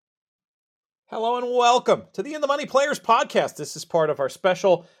Hello and welcome to the In the Money Players podcast. This is part of our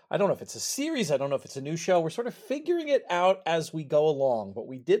special, I don't know if it's a series, I don't know if it's a new show. We're sort of figuring it out as we go along, but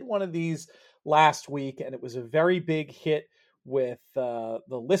we did one of these last week and it was a very big hit with the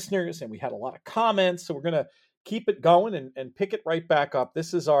listeners and we had a lot of comments. So we're going to keep it going and pick it right back up.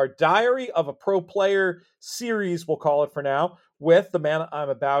 This is our Diary of a Pro Player series, we'll call it for now, with the man I'm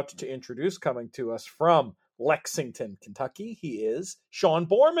about to introduce coming to us from Lexington, Kentucky. He is Sean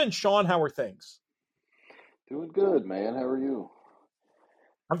Borman. Sean, how are things? Doing good, man. How are you?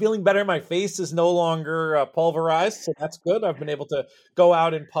 I'm feeling better. My face is no longer pulverized, so that's good. I've been able to go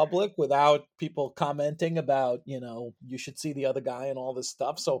out in public without people commenting about, you should see the other guy and all this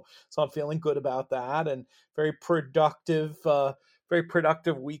stuff. So I'm feeling good about that, and very productive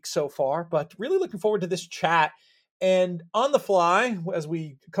week so far. But really looking forward to this chat. And on the fly, as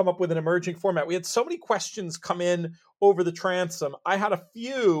we come up with an emerging format, we had so many questions come in over the transom. I had a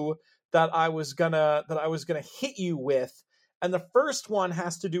few that I was gonna hit you with. And the first one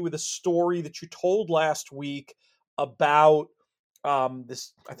has to do with a story that you told last week about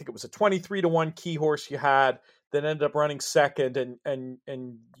this. I think it was a 23-1 key horse you had that ended up running second, and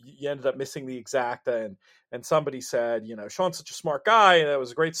you ended up missing the exacta. And somebody said, Sean's such a smart guy, and that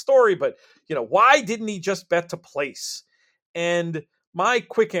was a great story, but why didn't he just bet to place? And my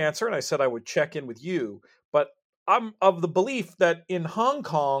quick answer, and I said I would check in with you, but I'm of the belief that in Hong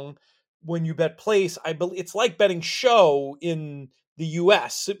Kong, when you bet place, I believe it's like betting show in the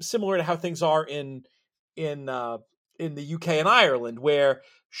U.S., similar to how things are in the UK and Ireland, where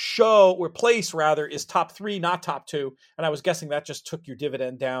place rather is top three, not top two. And I was guessing that just took your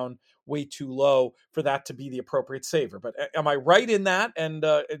dividend down way too low for that to be the appropriate saver. But am I right in that? And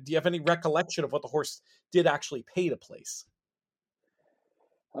do you have any recollection of what the horse did actually pay to place?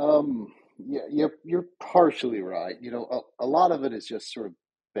 Yeah, you're partially right. A lot of it is just sort of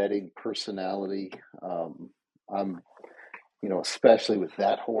betting personality. I'm, especially with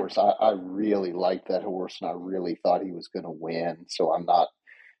that horse, I really liked that horse and I really thought he was going to win. So I'm not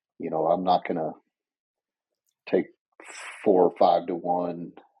going to take 4 or 5 to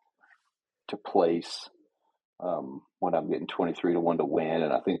 1 to place when I'm getting 23 to 1 to win.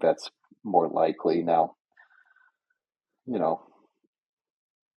 And I think that's more likely now, you know,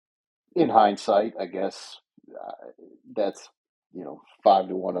 in hindsight, I guess that's 5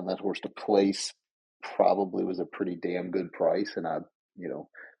 to 1 on that horse to place probably was a pretty damn good price. And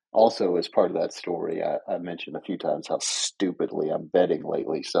also as part of that story, I mentioned a few times how stupidly I'm betting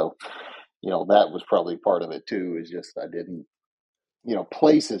lately. So that was probably part of it too. Is just I didn't,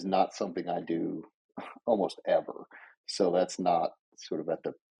 place is not something I do almost ever. So that's not sort of at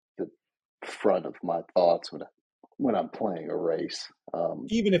the front of my thoughts when I'm playing a race.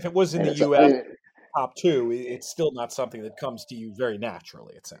 Even if it was in And the it's U.S. top two, it's still not something that comes to you very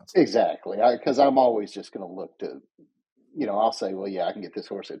naturally, it sounds like. exactly because I'm always just going to look to, I'll say, well, yeah, I can get this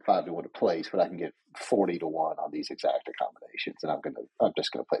horse at 5 to 1 to place, but I can get 40 to 1 on these exacta combinations, and I'm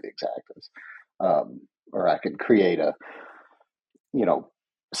just gonna play the exactas, or I can create a,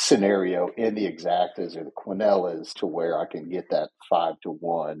 scenario in the exactas or the quinellas to where I can get that 5 to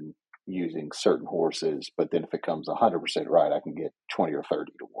 1 using certain horses, but then if it comes 100% right, I can get 20 or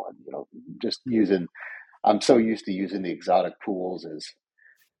 30 to 1. Just using. I'm so used to using the exotic pools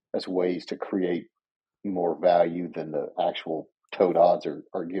as ways to create more value than the actual tote odds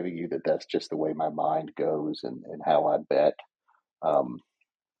are giving you, that's just the way my mind goes and how I bet. Um,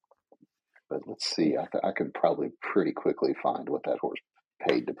 but let's see, I can probably pretty quickly find what that horse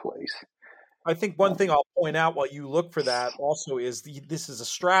paid to place. I think one thing I'll point out while you look for that also is this is a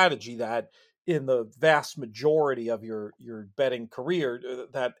strategy that in the vast majority of your betting career,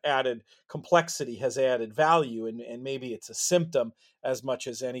 that added complexity has added value, and maybe it's a symptom as much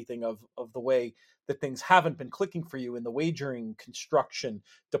as anything of the way that things haven't been clicking for you in the wagering construction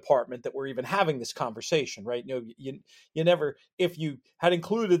department that we're even having this conversation, right? You never, if you had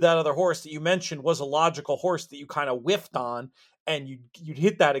included that other horse that you mentioned was a logical horse that you kind of whiffed on and you'd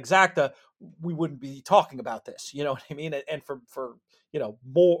hit that exacta, we wouldn't be talking about this. You know what I mean? And for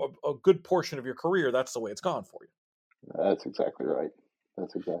more a good portion of your career, that's the way it's gone for you. That's exactly right.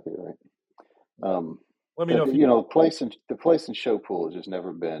 That's exactly right. Let me know But if you the place and show pool has just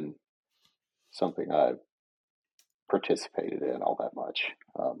never been something I've participated in all that much.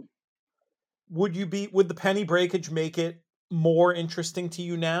 would the penny breakage make it more interesting to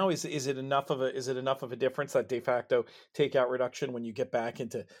you now? Is it enough of a difference, that de facto takeout reduction, when you get back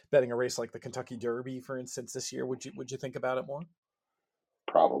into betting a race like the Kentucky Derby, for instance, this year? Would you think about it more?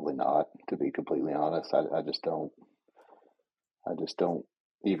 Probably not, to be completely honest. I just don't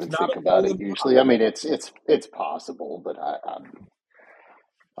even It's not think a about it golden. usually. I mean, it's possible, but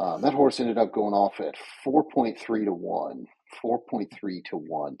That horse ended up going off at 4.3 to 1, 4.3 to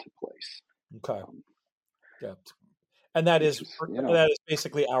 1 to place. Okay. Um, Yeah. And that which is is, that is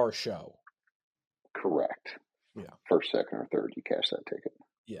basically our show. correct. Yeah. First, second, or third, you cash that ticket.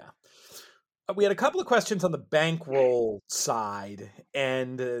 Yeah. We had a couple of questions on the bankroll side,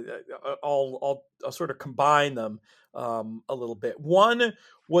 and I'll sort of combine them a little bit. One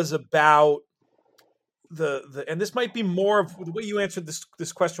was about the and this might be more of the way you answered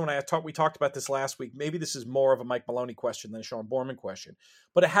this question when we talked about this last week. Maybe this is more of a Mike Maloney question than a Sean Borman question,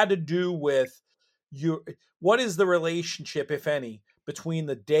 but it had to do with your what is the relationship, if any, between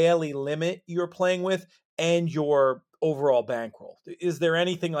the daily limit you're playing with and your overall bankroll? Is there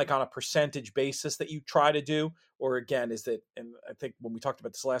anything like on a percentage basis that you try to do, or again, is that? And I think when we talked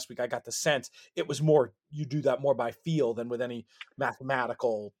about this last week, I got the sense it was more you do that more by feel than with any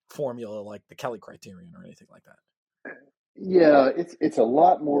mathematical formula like the Kelly criterion or anything like that. Yeah, it's a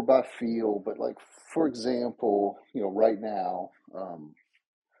lot more by feel, but like for example, right now,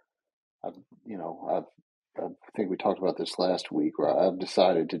 I've I think we talked about this last week where I've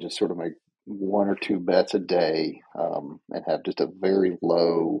decided to just sort of make one or two bets a day, and have just a very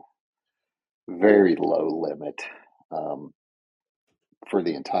low limit, um, for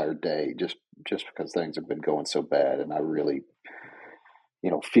the entire day, just because things have been going so bad, and I really,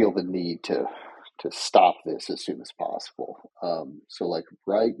 feel the need to stop this as soon as possible. So like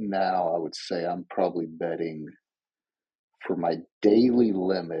right now, I would say I'm probably betting for my daily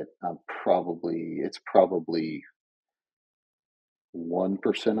limit. It's probably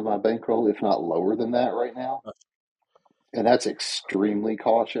 1% of my bankroll, if not lower than that right now, and that's extremely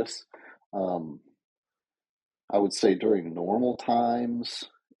cautious. Um, I would say during normal times,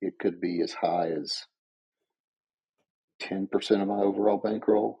 it could be as high as 10% of my overall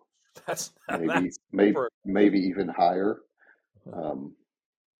bankroll, That's maybe that's maybe super. maybe even higher. Um,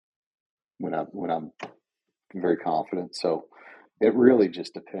 when I'm very confident. So it really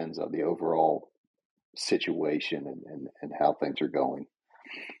just depends on the overall situation and how things are going.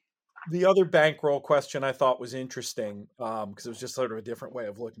 The other bankroll question I thought was interesting because it was just sort of a different way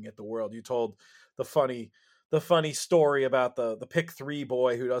of looking at the world. You told the funny the funny story about the pick three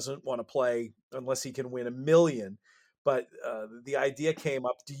boy who doesn't want to play unless he can win 1 million. But the idea came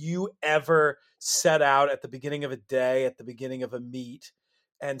up. Do you ever set out at the beginning of a day, at the beginning of a meet,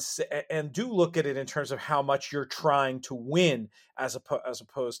 and do look at it in terms of how much you're trying to win, as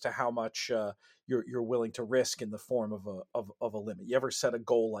opposed to how much you're willing to risk in the form of a limit? You ever set a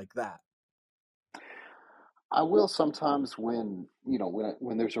goal like that? I will sometimes when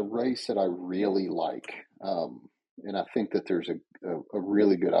there's a race that I really like, and I think that there's a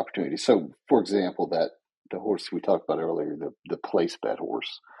really good opportunity. So, for example, that the horse we talked about earlier, the place bet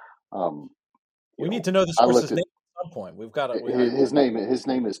horse. Um, you We need know, to know this I horse's looked at name at some point. We've got to. his name is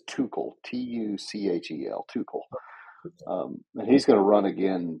Tuchel, Tuchel, Tuchel, and he's going to run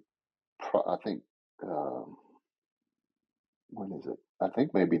again. I think um, when is it? I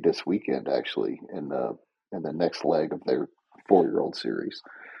think maybe this weekend actually in the next leg of their 4-year-old series.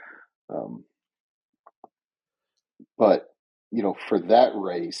 Um, but for that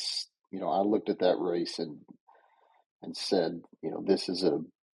race, I looked at that race and said, this is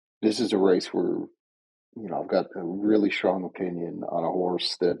a race where I've got a really strong opinion on a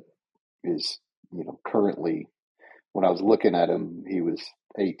horse that is currently, when I was looking at him, he was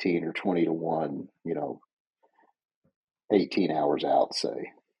 18 or 20 to 1, 18 hours out,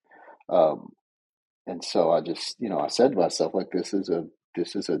 say. Um, and so I just, I said to myself, like, this is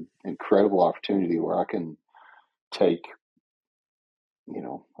an incredible opportunity where I can take,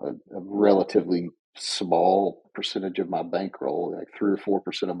 a relatively small percentage of my bankroll, like 3 or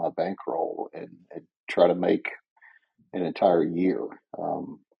 4% of my bankroll, and try to make an entire year.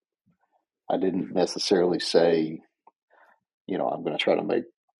 I didn't necessarily say, I'm going to try to make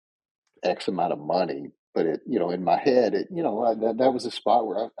X amount of money. But in my head, that was a spot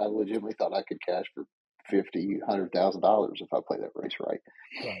where I legitimately thought I could cash for $50,000, $100,000 if I play that race right.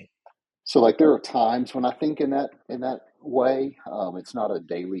 Right. So like there are times when I think in that way. It's not a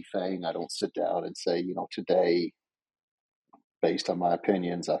daily thing. I don't sit down and say, today, based on my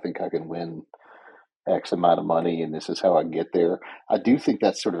opinions, I think I can win X amount of money, and this is how I get there. I do think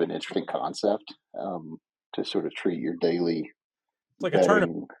that's sort of an interesting concept, to sort of treat your daily It's like a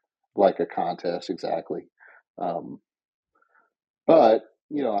tournament. betting like a contest, exactly. Um, but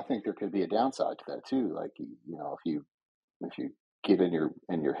I think there could be a downside to that too. Like if you get in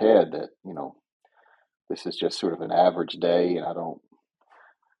your head that this is just sort of an average day, and I don't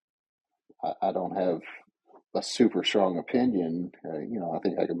have a super strong opinion. I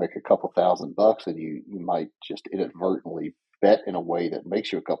think I could make a couple $1,000, and you might just inadvertently bet in a way that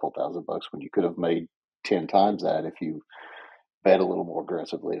makes you a couple $1,000 when you could have made 10 times that if you bet a little more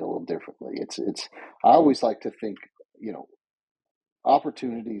aggressively and a little differently. I always like to think, you know,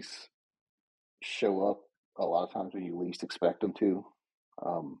 opportunities show up a lot of times when you least expect them to.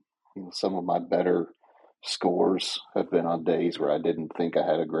 Some of my better scores have been on days where I didn't think I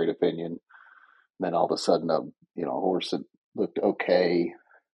had a great opinion. And then all of a sudden, a horse that looked okay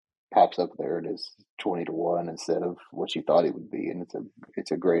pops up there and is 20 to 1 instead of what you thought it would be, and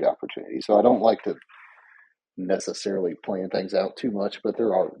it's a great opportunity. So I don't like to necessarily plan things out too much, but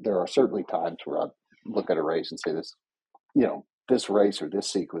there are certainly times where I look at a race and say this race or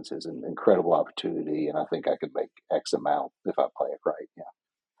this sequence is an incredible opportunity, and I think I could make X amount if I play it right. Yeah.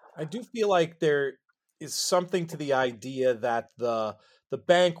 I do feel like there is something to the idea that the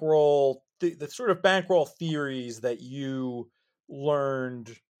bankroll, the sort of bankroll theories that you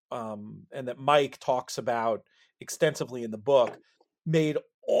learned, and that Mike talks about extensively in the book, made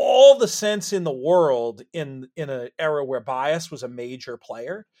all the sense in the world in an era where bias was a major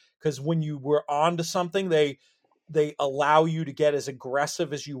player. Because when you were onto something, they allow you to get as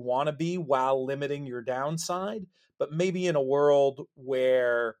aggressive as you want to be while limiting your downside. But maybe in a world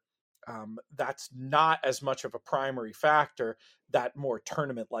where that's not as much of a primary factor, that more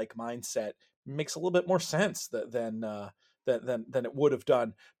tournament like mindset makes a little bit more sense than it would have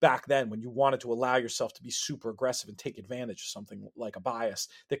done back then, when you wanted to allow yourself to be super aggressive and take advantage of something like a bias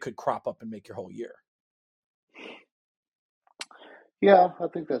that could crop up and make your whole year. Yeah, I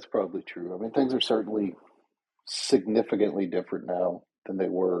think that's probably true. I mean, things are certainly significantly different now than they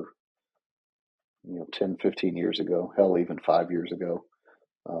were, 10, 15 years ago, hell, even 5 years ago.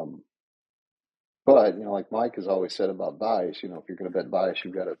 Um, but, like Mike has always said about bias, if you're going to bet bias,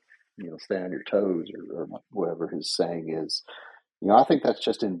 you've got to, stay on your toes, or whatever his saying is. I think that's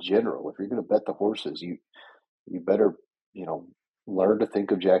just in general. If you're going to bet the horses, you better, you know, learn to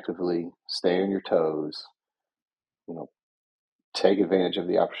think objectively, stay on your toes, you know, take advantage of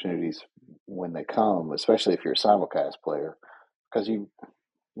the opportunities when they come, especially if you're a simulcast player, because you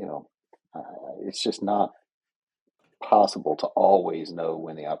know, it's just not possible to always know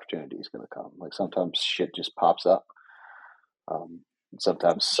when the opportunity is going to come. Like sometimes shit just pops up. Um,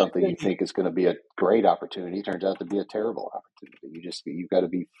 Sometimes something you think is going to be a great opportunity turns out to be a terrible opportunity. You've got to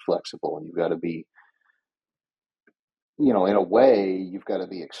be flexible, and you've got to be, in a way, you've got to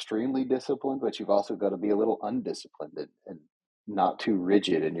be extremely disciplined, but you've also got to be a little undisciplined, and not too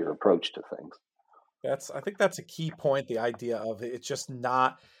rigid in your approach to things. I think that's a key point. The idea of it's just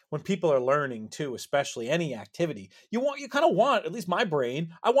not, when people are learning too, especially any activity, you kind of want, at least my brain,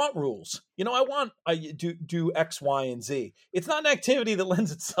 I want rules. I want do X, Y, and Z. It's not an activity that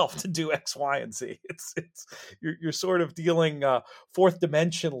lends itself to do X, Y, and Z. It's you're sort of dealing fourth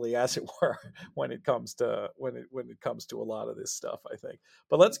dimensionally, as it were, when it comes to a lot of this stuff, I think.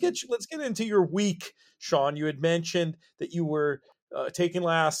 But let's get into your week, Sean. You had mentioned that you were taking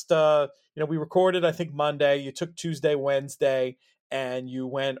last. We recorded, I think, Monday. You took Tuesday, Wednesday, and you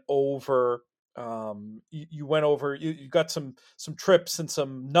went over. You went over. You got some trips and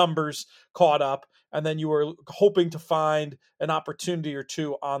some numbers caught up, and then you were hoping to find an opportunity or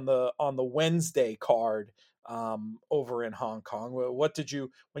two on the Wednesday card over in Hong Kong. What did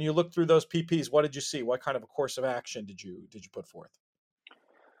you, when you looked through those PPs? What did you see? What kind of a course of action did you put forth?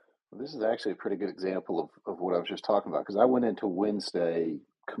 Well, this is actually a pretty good example of what I was just talking about, because I went into Wednesday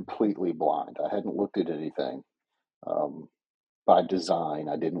completely blind. I hadn't looked at anything. Um, by design,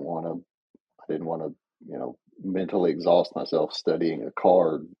 I didn't want to. I didn't want to, mentally exhaust myself studying a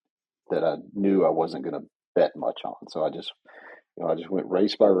card that I knew I wasn't going to bet much on. So I just went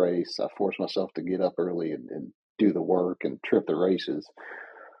race by race. I forced myself to get up early and do the work and trip the races.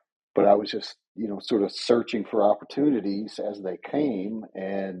 But I was just, sort of searching for opportunities as they came.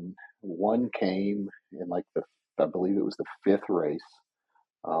 And one came in I believe it was the fifth race.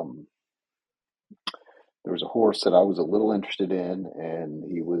 Um, there was a horse that I was a little interested in, and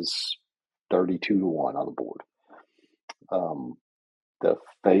he was 32 to 1 on the board. The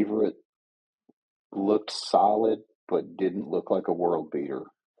favorite looked solid, but didn't look like a world beater.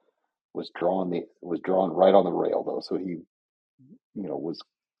 Was drawn right on the rail though, so he was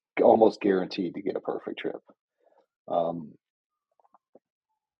almost guaranteed to get a perfect trip. Um,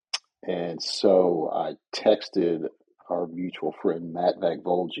 and so I texted our mutual friend Matt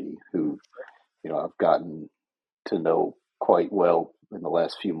Vagvolgi, who I've gotten to know quite well in the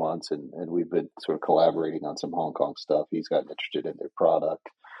last few months, and we've been sort of collaborating on some Hong Kong stuff. He's gotten interested in their product.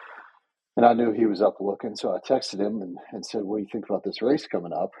 And I knew he was up looking, so I texted him and said, "What do you think about this race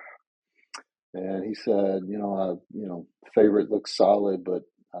coming up?" And he said, favorite looks solid, but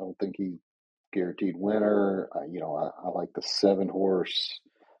I don't think he guaranteed winner. I like the 7 horse,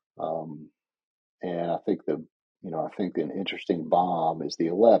 and I think an interesting bomb is the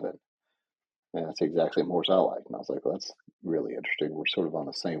 11, and that's the exact same horse I like. And I was like, well, that's really interesting. We're sort of on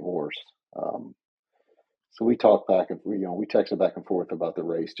the same horse. So we talked back and we texted back and forth about the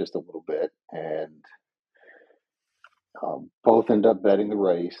race just a little bit, and both end up betting the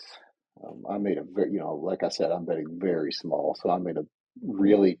race. I made a very, like I said, I'm betting very small, so I made a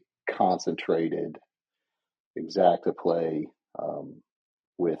really concentrated exacta play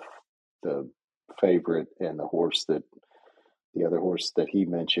with the favorite and the other horse that he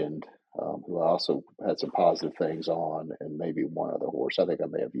mentioned, who I also had some positive things on, and maybe one other horse. I think I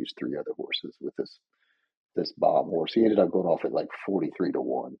may have used 3 other horses with this bomb horse. He ended up going off at like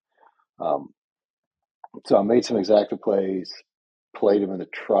 43-1. So I made some exacta plays, played him in the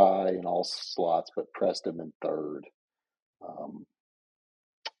try in all slots, but pressed him in third.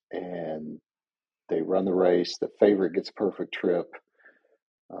 And they run the race. The favorite gets a perfect trip,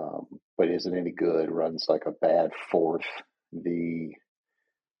 but isn't any good, runs like a bad fourth. The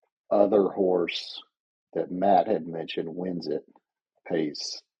other horse that Matt had mentioned wins it,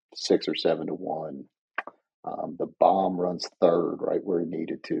 pays 6 or 7-1. The bomb runs third, right where he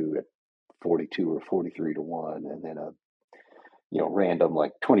needed to, at 42 or 43-1, and then a random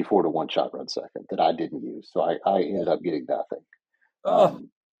like 24-1 shot run second that I didn't use. So I ended up getting nothing.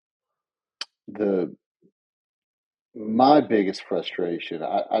 My biggest frustration,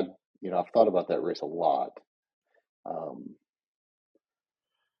 I've thought about that race a lot.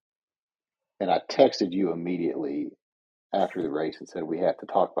 And I texted you immediately after the race and said, we have to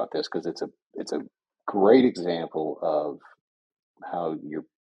talk about this because it's a great example of how your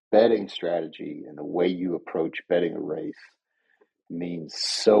betting strategy and the way you approach betting a race means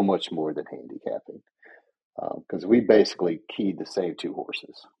so much more than handicapping. Because we basically keyed the same 2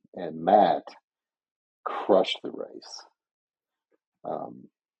 horses, and Matt crushed the race.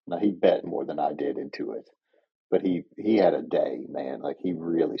 Now he bet more than I did into it, but he had a day, man. Like he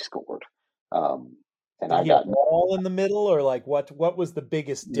really scored. And Did he have all in the middle, or like what was the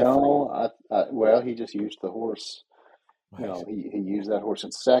biggest difference? No, well, he just used the horse. Right. He used that horse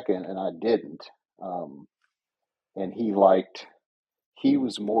in second, and I didn't. And he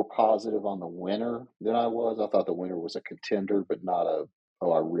was more positive on the winner than I was. I thought the winner was a contender, but not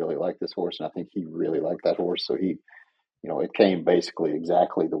I really like this horse. And I think he really liked that horse. So it came basically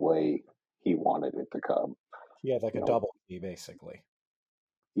exactly the way he wanted it to come. He had like a double key, basically.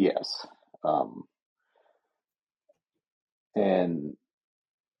 Yes. And,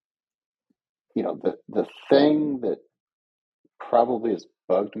 the thing that probably has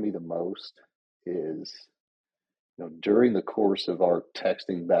bugged me the most is, during the course of our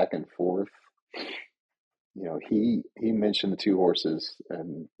texting back and forth, he mentioned the 2 horses,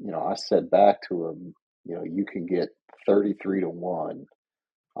 and I said back to him, you can get 33-1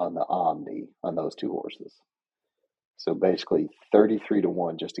 on the Omni on those 2 horses. So basically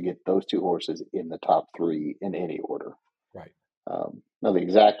 33-1 just to get those 2 horses in the top 3 in any order. Right. Now the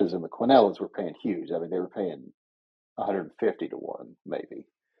exactas and the Quinellas were paying huge. I mean, they were paying 150-1 maybe.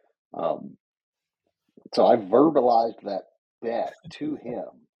 So I verbalized that bet to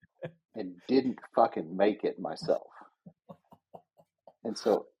him and didn't fucking make it myself. And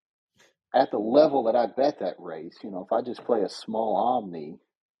so at the level that I bet that race, if I just play a small Omni,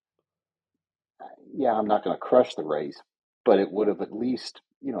 yeah, I'm not going to crush the race, but it would have at least,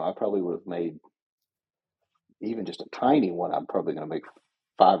 I probably would have made even just a tiny one. I'm probably going to make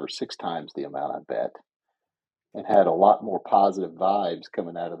 5 or 6 times the amount I bet, and had a lot more positive vibes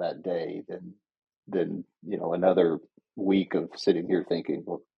coming out of that day than another week of sitting here thinking,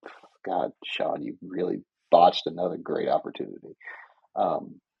 well, God, Sean, you really botched another great opportunity.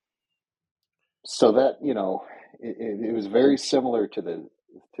 So that it was very similar to the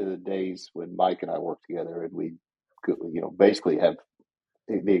days when Mike and I worked together, and we could, basically have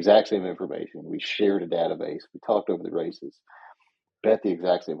the exact same information. We shared a database. We talked over the races, bet the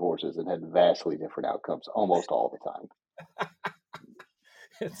exact same horses, and had vastly different outcomes almost all the time.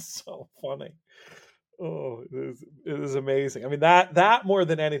 It's so funny. Oh, it is amazing. I mean, that more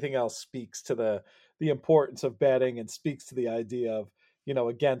than anything else speaks to the importance of betting, and speaks to the idea of,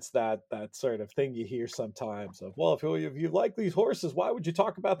 against that sort of thing you hear sometimes of, well, if you like these horses, why would you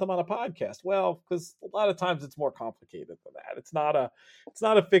talk about them on a podcast? Well, because a lot of times it's more complicated than that. It's not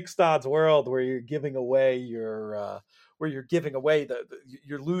a fixed odds world where you're giving away you're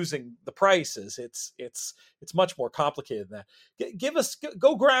losing the prices. It's much more complicated than that.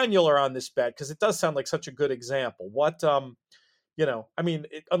 Go granular on this bet, because it does sound like such a good example. What I mean,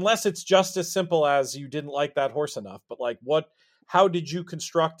 unless it's just as simple as you didn't like that horse enough, but like how did you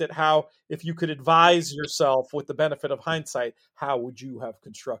construct it? How, if you could advise yourself with the benefit of hindsight, how would you have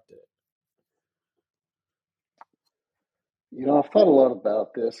constructed it? I've thought a lot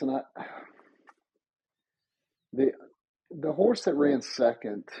about this, and the the horse that ran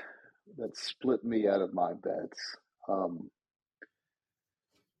second that split me out of my bets. Um,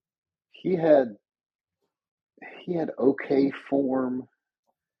 he had he had okay form,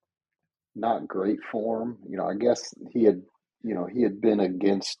 not great form. I guess he had been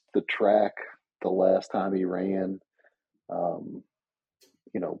against the track the last time he ran. Um,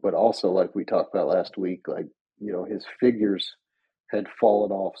 but also like we talked about last week, like, his figures had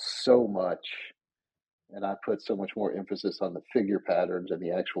fallen off so much, and I put so much more emphasis on the figure patterns and the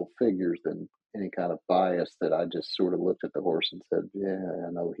actual figures than any kind of bias, that I just sort of looked at the horse and said, yeah,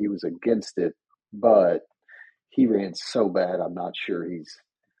 I know he was against it, but he ran so bad, I'm not sure he's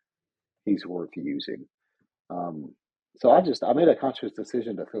worth using. Um, so I made a conscious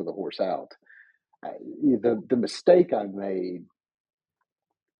decision to throw the horse out. The mistake I made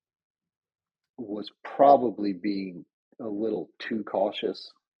was probably being a little too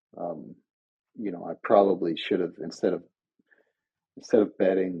cautious. Um, I probably should have, instead of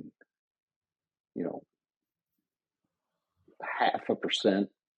betting, you know, 0.5%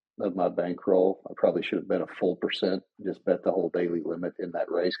 of my bankroll, I probably should have bet a full percent. Just bet the whole daily limit in that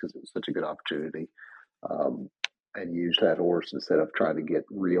race because it was such a good opportunity, um, and use that horse instead of trying to get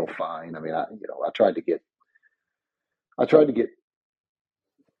real fine. I mean, I tried to get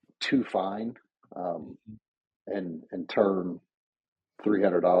too fine, um, and turn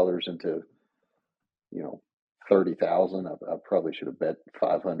 $300 into, you know 30,000. I probably should have bet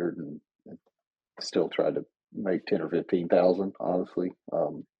 500 and still tried to make 10 or 15,000, honestly.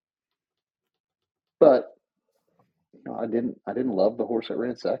 But I didn't love the horse that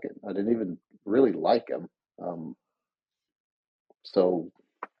ran second. I didn't even really like him. Um, so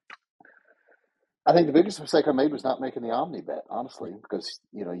I think the biggest mistake I made was not making the Omni bet, honestly, because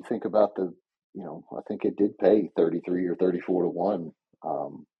you think about I think it did pay 33 or 34 to one.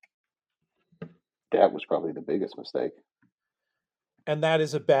 Um, that was probably the biggest mistake. And that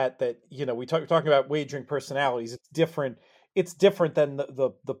is a bet that, we're talking about wagering personalities. It's different than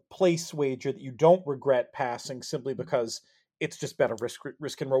the place wager that you don't regret passing simply because it's just better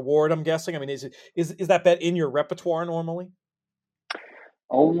risk and reward, I'm guessing. I mean, is that bet in your repertoire normally?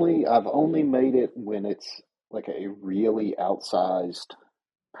 I've only made it when it's like a really outsized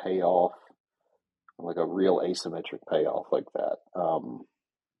payoff, like a real asymmetric payoff like that. And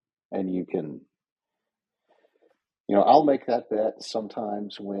I'll make that bet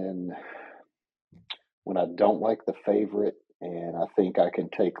sometimes when I don't like the favorite and I think I can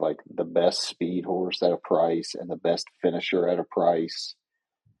take like the best speed horse at a price and the best finisher at a price,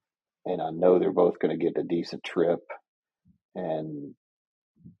 and I know they're both going to get a decent trip, and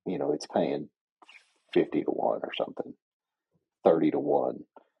it's paying 50 to 1 or something, 30 to 1.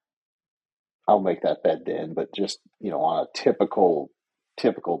 I'll make that bet then, but just, on a typical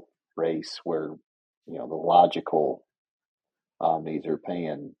race where, the logical omnis are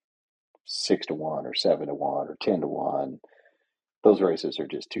paying 6 to 1 or 7 to 1 or 10 to 1. Those races are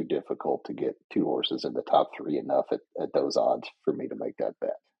just too difficult to get two horses in the top three enough at those odds for me to make that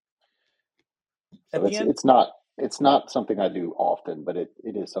bet. So At the end, it's not something I do often, but it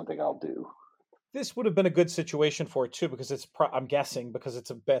is something I'll do. this would have been a good situation for it too, because I'm guessing because it's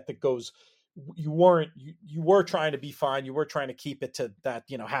a bet that goes. You were trying to be fine. You were trying to keep it to that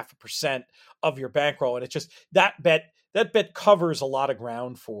 0.5% of your bankroll, and it's just that bet covers a lot of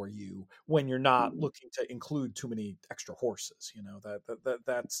ground for you when you're not Mm. looking to include too many extra horses.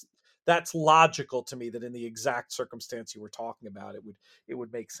 That's logical to me, that in the exact circumstance you were talking about, it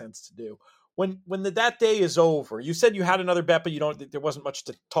would make sense to do. That day is over, you said you had another bet, but there wasn't much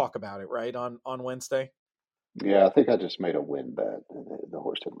to talk about it, right? On Wednesday. Yeah, I think I just made a win bet. The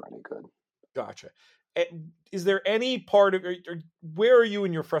horse didn't run any good. Gotcha. Is there any part of, or where are you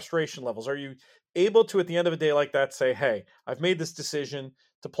in your frustration levels? Are you able to, at the end of a day like that, say, hey, I've made this decision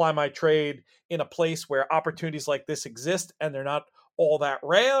to ply my trade in a place where opportunities like this exist and they're not all that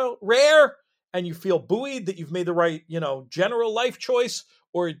rare, and you feel buoyed that you've made the right, general life choice?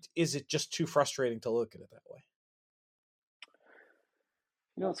 Or is it just too frustrating to look at it that way?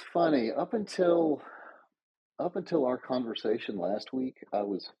 It's funny. Up until our conversation last week, I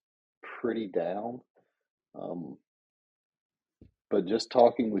was pretty down. Um, but just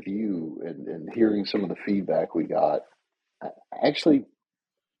talking with you and hearing some of the feedback we got, I actually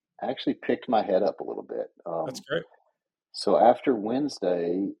picked my head up a little bit. That's great. So after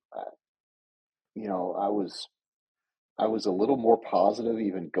Wednesday, I was a little more positive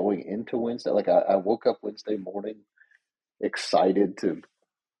even going into Wednesday. Like I woke up Wednesday morning excited to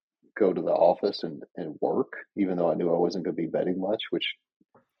go to the office and work, even though I knew I wasn't going to be betting much, which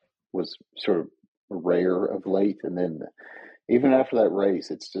was sort of rare of late. And then even after that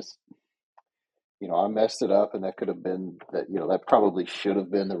race, it's just, I messed it up, and that could have been that. That probably should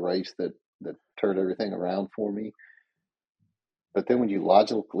have been the race that turned everything around for me. But then when you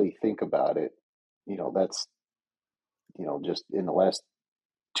logically think about it, that's just in the last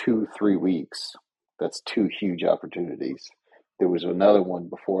 2-3 weeks, that's two huge opportunities. There was another one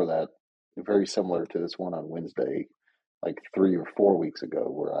before that, very similar to this one on Wednesday, like 3 or 4 weeks ago,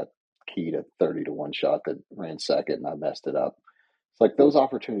 where I keyed a 30-1 shot that ran second and I messed it up. It's like those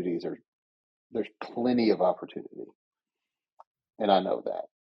opportunities there's plenty of opportunity. And I know that.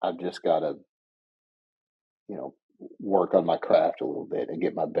 I've just got to, work on my craft a little bit and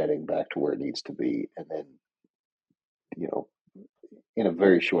get my betting back to where it needs to be. And then, in a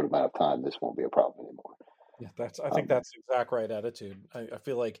very short amount of time, this won't be a problem anymore. Yeah, I think that's the exact right attitude. I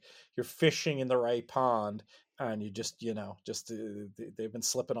feel like you're fishing in the right pond, and you just, they've been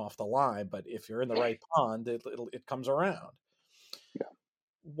slipping off the line. But if you're in the right pond, it comes around. Yeah.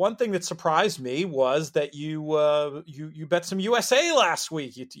 One thing that surprised me was that you bet some USA last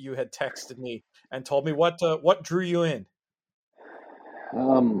week. You had texted me and told me what drew you in.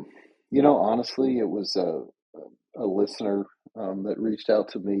 Honestly, it was a listener that reached out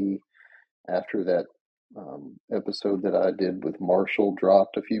to me after that episode that I did with Marshall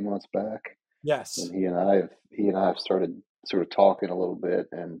dropped a few months back. Yes. And he and I have started sort of talking a little bit,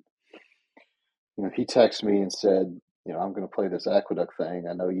 and he texted me and said, I'm going to play this Aqueduct thing.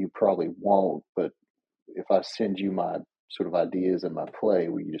 I know you probably won't, but if I send you my sort of ideas and my play,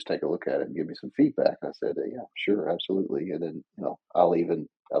 will you just take a look at it and give me some feedback? And I said, yeah, sure, absolutely. And then I'll even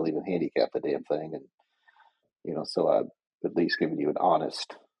handicap the damn thing, and so I've at least given you an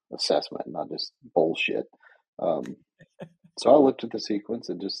honest assessment, not just bullshit. So I looked at the sequence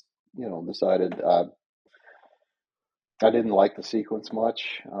and just decided I didn't like the sequence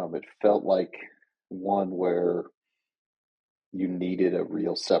much. It felt like one where you needed a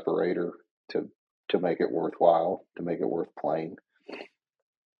real separator to make it worthwhile, to make it worth playing.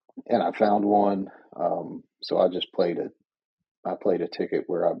 And I found one. So I just played a ticket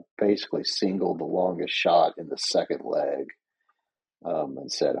where I basically singled the longest shot in the second leg,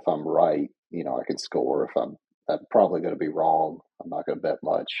 and said, if I'm right, I can score. If I'm probably going to be wrong, I'm not going to bet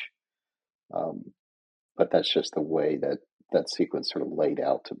much. But that's just the way that sequence sort of laid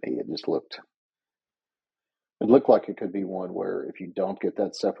out to me. It looked like it could be one where if you don't get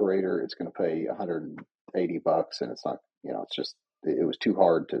that separator, it's going to pay $180, and it's not. It's just it was too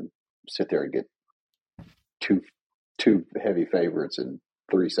hard to sit there and get two heavy favorites and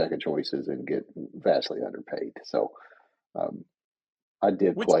 3 second choices and get vastly underpaid. So I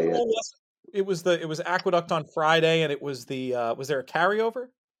did play it. It was Aqueduct on Friday, and it was was there a carryover?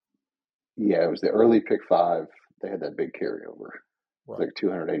 Yeah, it was the early pick 5. They had that big carryover, right. Like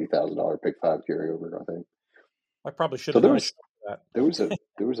 $280,000 pick 5 carryover, I think. I probably should have done that. There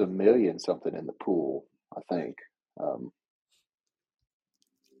was a million something in the pool, I think,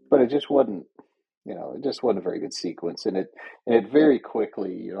 but it just wasn't. It just wasn't a very good sequence, and it very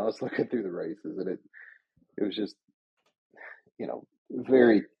quickly. I was looking through the races, and it was just,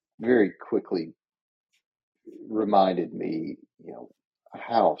 very, very quickly reminded me,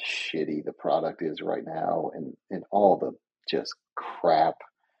 how shitty the product is right now, and all the just crap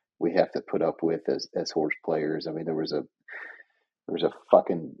we have to put up with as horse players. I mean, there was a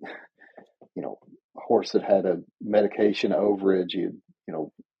fucking, horse that had a medication overage.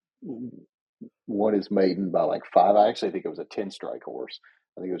 Won his maiden by like 5. I actually think it was a 10 strike horse.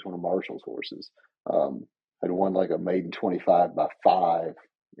 I think it was one of Marshall's horses. Had won like a maiden 25 by 5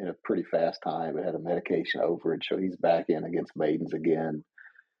 in a pretty fast time. It had a medication overage, so he's back in against maidens again.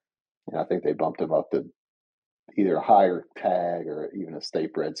 And I think they bumped him up to either a higher tag or even a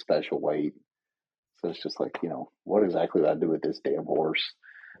state bred special weight. So it's just like, what exactly do I do with this damn horse?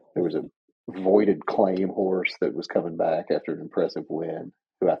 There was a voided claim horse that was coming back after an impressive win,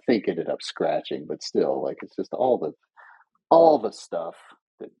 who I think ended up scratching, but still, like, it's just all the stuff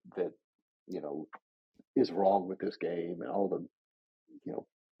that is wrong with this game, and all the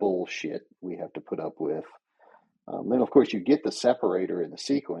bullshit we have to put up with. Then of course you get the separator in the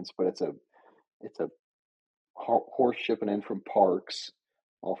sequence, but it's a horse shipping in from Parks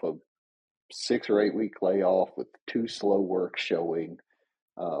off a 6 or 8 week layoff with 2 slow work showing.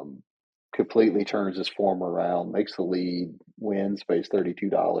 Completely turns his form around, makes the lead, wins, pays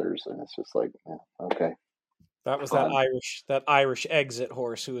 $32, and it's just like, yeah, okay. That was fine. that Irish exit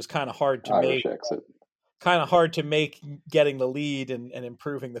horse who was kind of hard to Irish make. Exit. kind of hard to make getting the lead and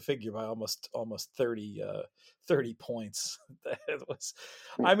improving the figure by almost 30 points. It was,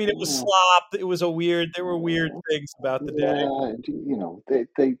 I mean, it was Well, slop. It was there were weird things about the day.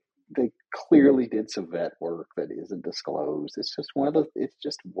 yeah, they clearly did some vet work that isn't disclosed. It's just one of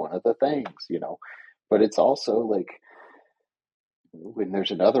the things, But it's also like when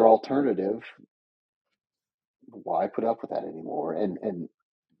there's another alternative, why put up with that anymore? And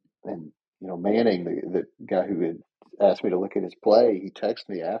Manning, the guy who had asked me to look at his play, he texted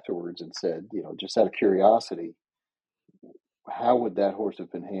me afterwards and said, just out of curiosity, how would that horse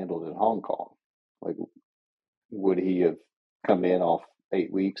have been handled in Hong Kong? Like, would he have come in off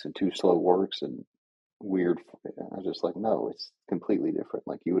 8 weeks and two slow works and weird? I was just like, no, it's completely different.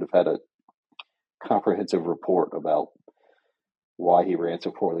 Like, you would have had a comprehensive report about why he ran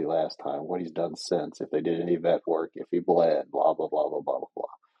so poorly last time, what he's done since, if they did any vet work, if he bled, blah, blah, blah, blah, blah, blah, blah.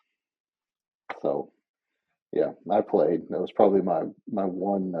 So, yeah, I played. That was probably my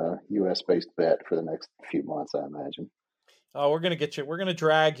one U.S. based bet for the next few months, I imagine. Oh, we're gonna get you. We're gonna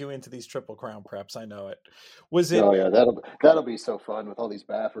drag you into these Triple Crown preps. I know it. Was it? Oh yeah, that'll be so fun with all these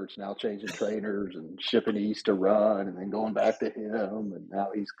Bafferts now changing trainers and shipping East to run and then going back to him, and now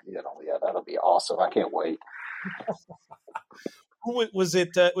he's yeah, that'll be awesome. I can't wait. Was it?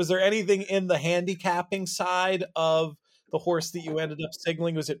 Was there anything in the handicapping side of the horse that you ended up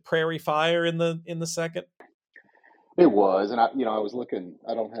signaling? Was it Prairie Fire in the second? It was, and I was looking.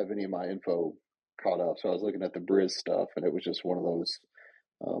 I don't have any of my info caught up, so I was looking at the Briz stuff, and it was just one of those.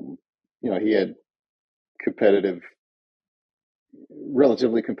 He had competitive,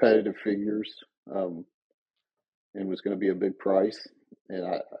 relatively competitive figures, and was going to be a big price. And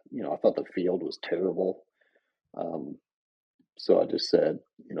I thought the field was terrible. So I just said,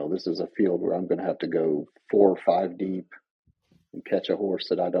 this is a field where I'm going to have to go 4 or 5 deep and catch a horse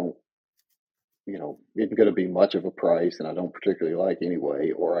that I don't, isn't going to be much of a price and I don't particularly like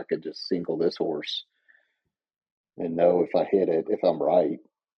anyway, or I could just single this horse and know if I hit it, if I'm right,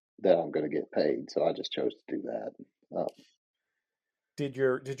 that I'm going to get paid. So I just chose to do that. Did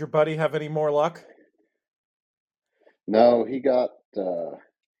your buddy have any more luck? No, he got a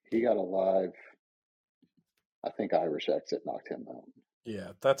live. I think Irish Exit knocked him out.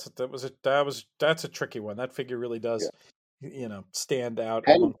 Yeah, that's a tricky one. That figure really does, stand out.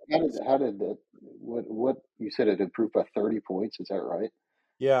 How did that? What you said it improved by 30 points? Is that right?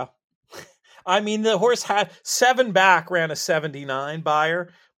 Yeah, I mean the horse had 7 back, ran a 79 buyer,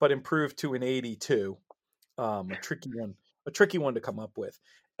 but improved to an 82. A tricky one to come up with.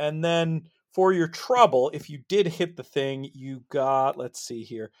 And then for your trouble, if you did hit the thing, you got, let's see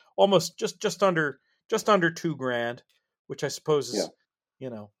here, almost just under $2,000, which I suppose is,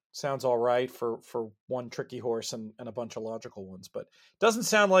 sounds all right for one tricky horse and a bunch of logical ones. But doesn't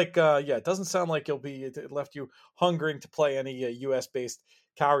sound like it doesn't sound like it left you hungering to play any US based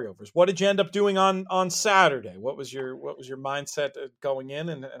carryovers. What did you end up doing on Saturday? What was your mindset going in,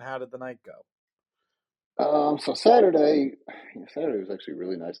 and how did the night go? So Saturday was actually a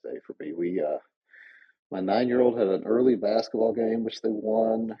really nice day for me. My 9-year-old had an early basketball game, which they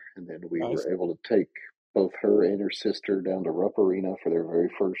won, and then we Nice. were able to take both her and her sister down to Rupp Arena for their very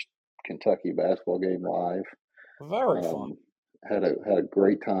first Kentucky basketball game live. Very fun. Had a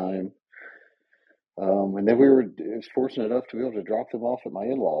great time. And then we were fortunate enough to be able to drop them off at my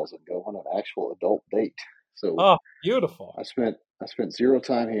in-laws and go on an actual adult date. So Oh, beautiful. I spent zero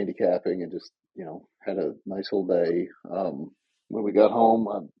time handicapping and just had a nice whole day. When we got home,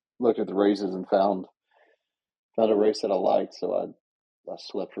 I looked at the races and found a race that I liked. So I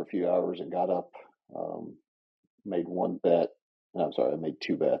slept for a few hours and got up, made one bet. No, I'm sorry, I made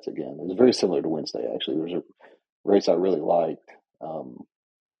 2 bets again. It was very similar to Wednesday actually. There was a race I really liked,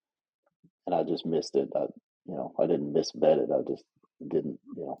 and I just missed it. I didn't misbet it. I just didn't.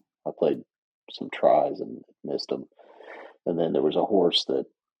 I played some tries and missed them. And then there was a horse that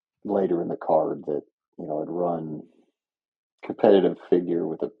later in the card that had run competitive figure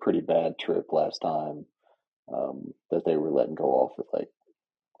with a pretty bad trip last time, that they were letting go off with like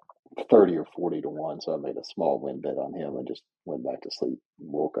 30 or 40 to 1. So I made a small win bet on him and just went back to sleep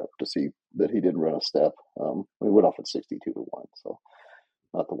and woke up to see that he didn't run a step. We went off at 62 to 1. So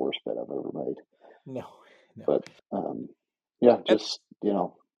not the worst bet I've ever made. No. But yeah, just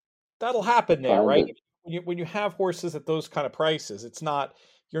that'll happen there, right? To, When you have horses at those kind of prices,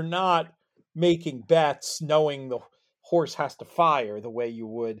 you're not making bets knowing the horse has to fire the way you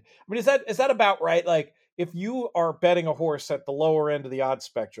would. I mean, is that about right? Like if you are betting a horse at the lower end of the odds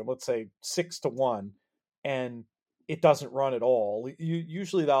spectrum, let's say 6 to 1, and it doesn't run at all, you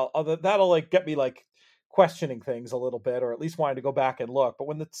usually that'll like get me like questioning things a little bit, or at least wanting to go back and look. But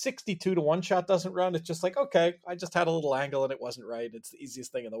when the 62 to 1 shot doesn't run, it's just like, okay, I just had a little angle and it wasn't right. It's the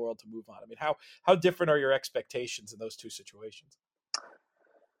easiest thing in the world to move on. I mean, how different are your expectations in those two situations?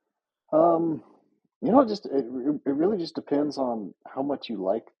 Um, just it really just depends on how much you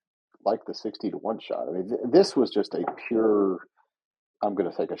like the 60 to 1 shot. I mean, this was just a pure. I'm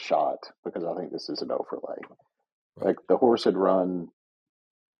going to take a shot because I think this is an overlay. Right. Like the horse had run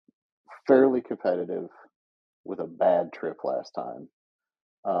fairly competitive with a bad trip last time,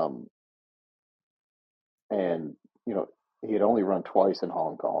 um, and he had only run twice in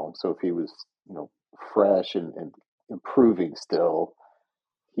Hong Kong. So if he was fresh and improving still,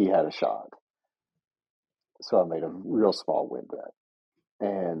 he had a shot. So I made a real small win bet.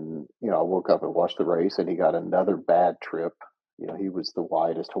 And, I woke up and watched the race and he got another bad trip. He was the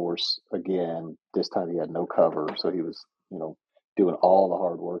widest horse again. This time he had no cover. So he was, doing all the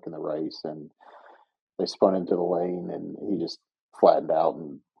hard work in the race. And they spun into the lane and he just flattened out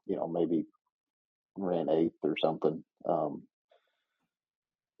and, maybe ran eighth or something.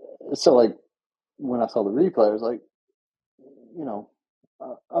 So, like, when I saw the replay, I was like,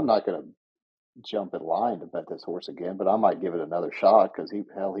 I'm not going to jump in line to bet this horse again, but I might give it another shot because he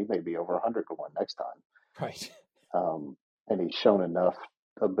may be over 100 to 1 next time. Right. And he's shown enough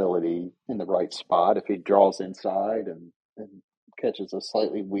ability in the right spot. If he draws inside and catches a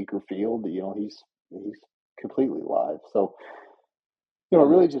slightly weaker field, he's completely live. So, it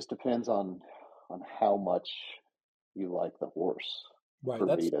really just depends on how much you like the horse Right. for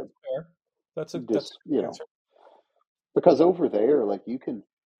me That's to fair. That's just, a good answer. because over there, like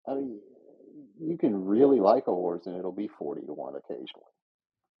I mean, you can really like a horse and it'll be 40 to 1 occasionally.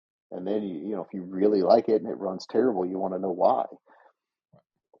 And then if you really like it and it runs terrible, you want to know why.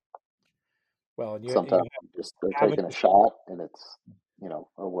 Well, and Sometimes they're have taking a shot and it's,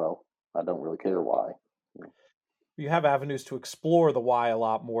 oh well, I don't really care why. you have avenues to explore the why a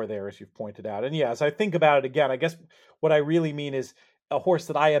lot more there, as you've pointed out. And yeah, as I think about it again, I guess what I really mean is a horse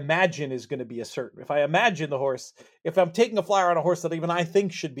that I imagine is going to be a certain. If I imagine the horse, if I'm taking a flyer on a horse that even I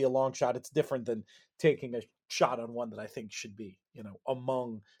think should be a long shot, it's different than taking a shot on one that I think should be,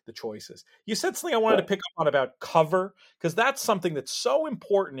 among the choices. You said something I wanted to Right. pick up on about cover, because that's something that's so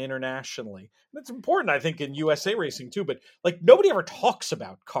important internationally. And it's important, I think, in USA racing too, but like nobody ever talks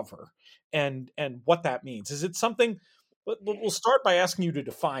about cover and what that means. Is it something? We'll start by asking you to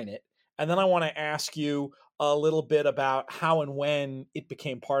define it, and then I want to ask you a little bit about how and when it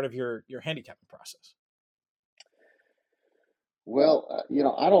became part of your handicapping process. Well,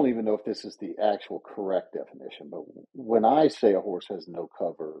 I don't even know if this is the actual correct definition, but when I say a horse has no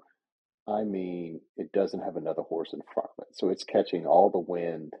cover, I mean it doesn't have another horse in front of it. So it's catching all the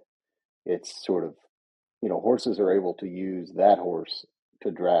wind. It's sort of, horses are able to use that horse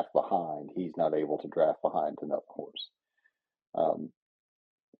to draft behind. He's not able to draft behind another horse. Um,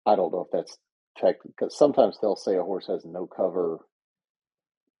 I don't know if that's technical because sometimes they'll say a horse has no cover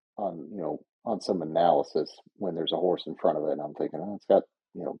on some analysis when there's a horse in front of it, and I'm thinking, oh, it's got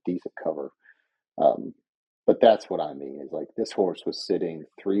decent cover. Um, but that's what I mean is like this horse was sitting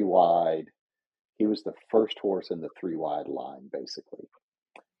 3 wide. He was the first horse in the 3 wide line, basically,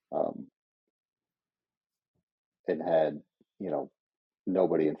 um, and had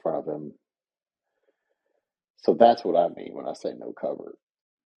nobody in front of him. So that's what I mean when I say no cover.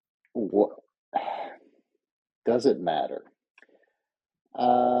 What does it matter?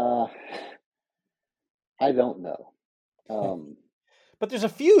 Uh, I don't know. Um, But there's a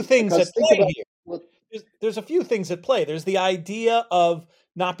few things at because think play about here. what There's a few things at play. There's the idea of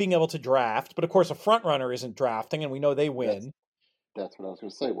not being able to draft, but of course a front runner isn't drafting, and we know they that's win. that's what I was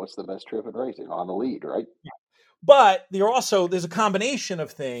going to say. What's the best trip in racing? On the lead, right? But there's a combination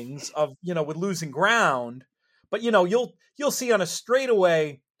of things of with losing ground. But you'll see on a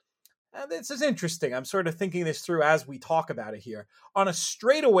straightaway. This is interesting. I'm sort of thinking this through as we talk about it here. On a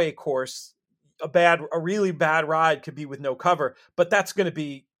straightaway course, a really bad ride could be with no cover, but that's going to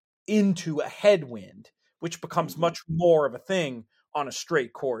be into a headwind, which becomes Mm-hmm. much more of a thing on a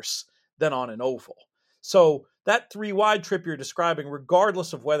straight course than on an oval. So that 3 wide trip you're describing,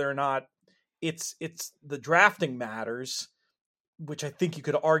 regardless of whether or not it's the drafting matters, which I think you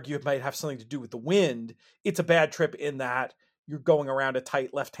could argue it might have something to do with the wind. It's a bad trip in that you're going around a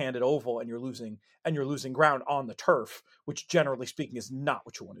tight left-handed oval and you're losing ground on the turf, which generally speaking is not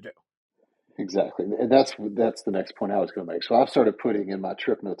what you want to do. Exactly, and that's the next point I was going to make. So I've started putting in my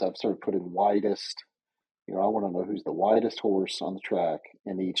trip notes. I've started putting widest. I want to know who's the widest horse on the track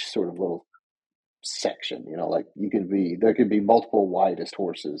in each sort of little section. Like there could be multiple widest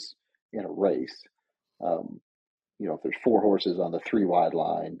horses in a race. Um, if there's 4 horses on the 3 wide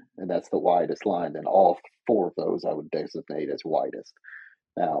line and that's the widest line, then all 4 of those I would designate as widest.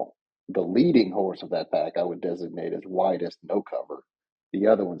 Now, the leading horse of that pack I would designate as widest no cover. The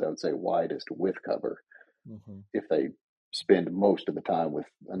other ones I would say widest with cover, if they spend most of the time with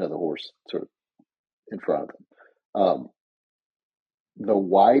another horse sort of in front of them. The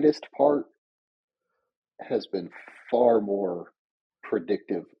widest part has been far more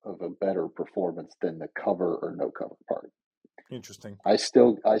predictive of a better performance than the cover or no cover part. Interesting. I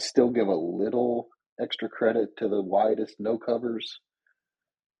still give a little extra credit to the widest no covers,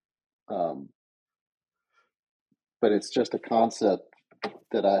 but it's just a concept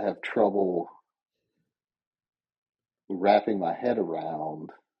that I have trouble wrapping my head around,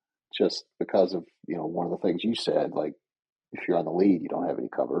 just because of one of the things you said, like if you're on the lead, you don't have any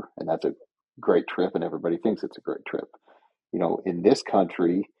cover, and that's a great trip, and everybody thinks it's a great trip. In this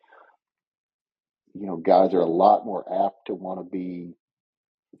country, guys are a lot more apt to want to be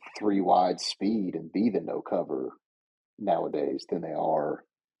 3 wide speed and be the no cover nowadays than they are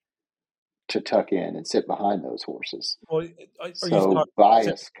to tuck in and sit behind those horses. Well, so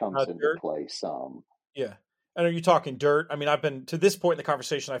bias comes into dirt? play some. Yeah. And are you talking dirt? I mean, I've been to this point in the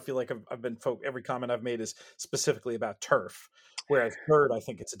conversation. I feel like I've been every comment I've made is specifically about turf, whereas dirt, I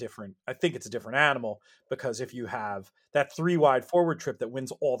think it's a different animal, because if you have that 3 wide forward trip that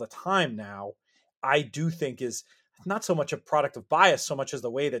wins all the time now, I do think is not so much a product of bias, so much as the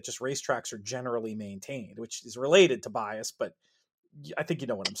way that just racetracks are generally maintained, which is related to bias. But I think you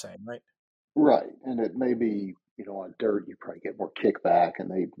know what I'm saying, right? Right, and it may be on dirt you probably get more kickback, and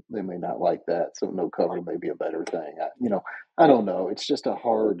they may not like that, so no cover may be a better thing. I don't know. It's just a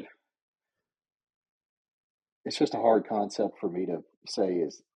hard concept for me to say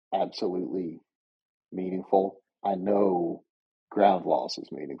is absolutely meaningful. I know ground loss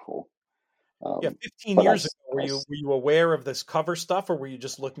is meaningful. Yeah, 15 years ago, were you aware of this cover stuff, or were you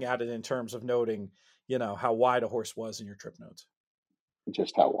just looking at it in terms of noting, how wide a horse was in your trip notes?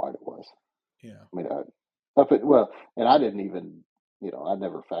 Just how wide it was. Yeah. I mean, and I didn't even, I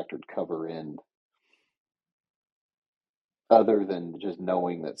never factored cover in, other than just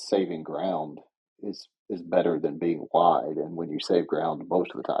knowing that saving ground is better than being wide. And when you save ground,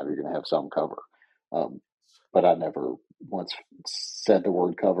 most of the time you're going to have some cover. But I never once said the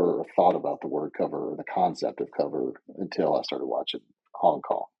word cover or thought about the word cover or the concept of cover until I started watching Hong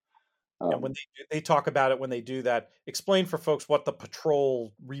Kong. And when they talk about it, when they do that, explain for folks what the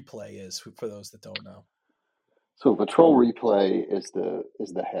patrol replay is, for those that don't know. So patrol replay is the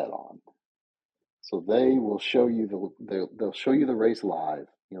head on. So they will show you they'll show you the race live,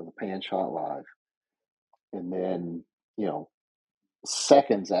 the pan shot live, and then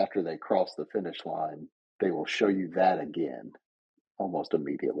seconds after they cross the finish line, they will show you that again almost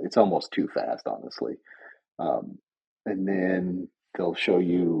immediately. It's almost too fast, honestly. And then they'll show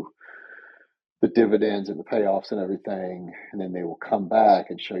you the dividends and the payoffs and everything, and then they will come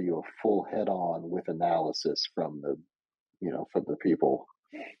back and show you a full head on with analysis from the people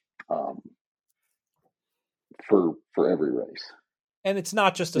for every race. And it's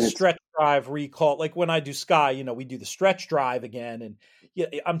not just a stretch drive recall. Like when I do Sky, we do the stretch drive again, and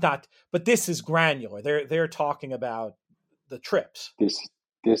I'm not. But this is granular. They're talking about the trips.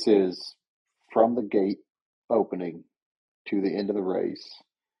 This is from the gate opening to the end of the race.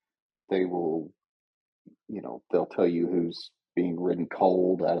 They will, they'll tell you who's being ridden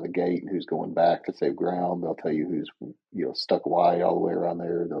cold out of the gate and who's going back to save ground. They'll tell you who's, stuck wide all the way around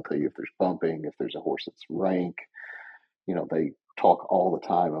there. They'll tell you if there's bumping, if there's a horse that's rank. They talk all the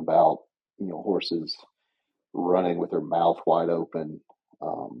time about, horses running with their mouth wide open.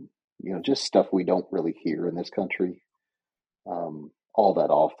 Just stuff we don't really hear in this country all that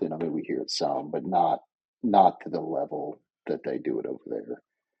often. I mean, we hear it some, but not to the level that they do it over there.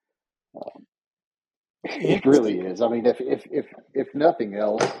 It really is. I mean, if nothing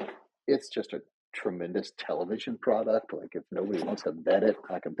else, it's just a tremendous television product. Like, if nobody wants to bet it,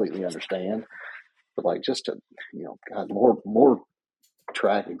 I completely understand. But like, just to, God, more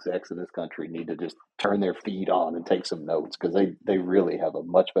track execs in this country need to just turn their feed on and take some notes, because they really have a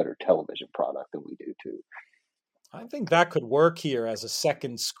much better television product than we do too. I think that could work here as a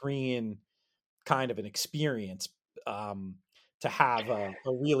second screen kind of an experience, to have a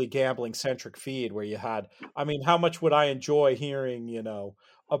really gambling centric feed where you had, I mean, how much would I enjoy hearing,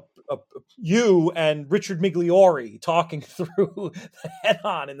 you and Richard Migliori talking through the head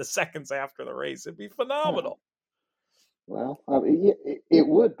on in the seconds after the race? It'd be phenomenal. Well, I mean, it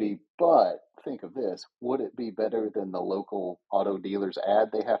would be, but think of this. Would it be better than the local auto dealer's ad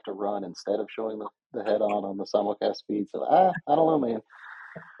they have to run instead of showing the head on the simulcast feed? So, I don't know, man.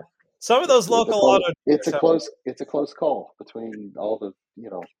 Some of those It's a local close. auto It's a dealers have. close. It's a close call between all the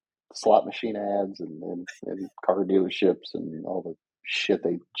slot machine ads and car dealerships and all the shit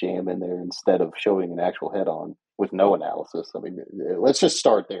they jam in there instead of showing an actual head on with no analysis. I mean, let's just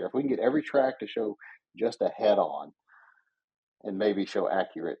start there. If we can get every track to show just a head on and maybe show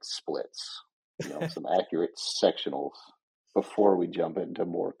accurate splits, some accurate sectionals before we jump into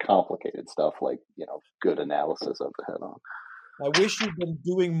more complicated stuff like, good analysis of the head on. I wish you'd been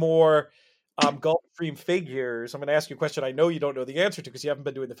doing more Gulfstream figures. I'm going to ask you a question I know you don't know the answer to because you haven't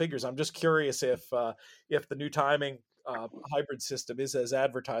been doing the figures. I'm just curious if the new timing hybrid system is as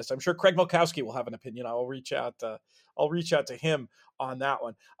advertised. I'm sure Craig Milkowski will have an opinion. I'll reach out to him on that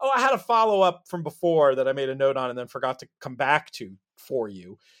one. Oh, I had a follow up from before that I made a note on and then forgot to come back to for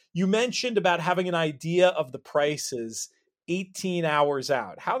you. You mentioned about having an idea of the prices 18 hours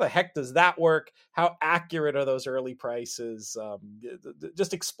out. How the heck does that work? How accurate are those early prices?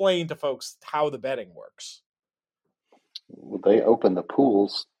 Just explain to folks how the betting works. Well, they open the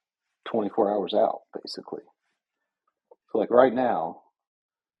pools 24 hours out, basically. So like right now,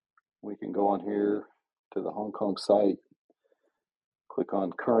 we can go on here to the Hong Kong site, click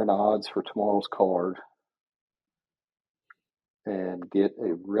on current odds for tomorrow's card, and get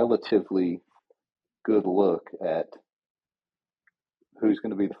a relatively good look at who's going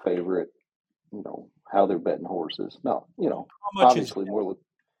to be the favorite, how they're betting horses. No, obviously more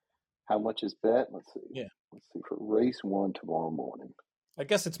how much is bet. Let's see. Yeah. Let's see for race 1 tomorrow morning. I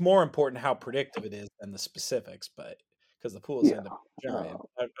guess it's more important how predictive it is than the specifics, but because the pools end up giant.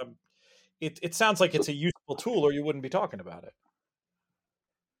 It sounds like it's a useful tool, or you wouldn't be talking about it.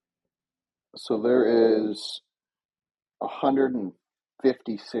 So there is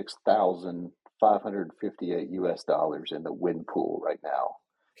 156,558 US dollars in the win pool right now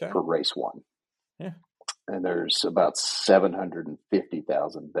for race 1. Yeah. And there's about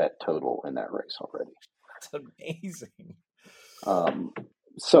 750,000 bet total in that race already. That's amazing.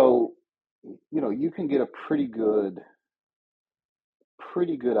 So, you can get a pretty good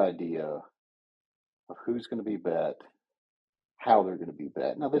idea of who's going to be bet, how they're going to be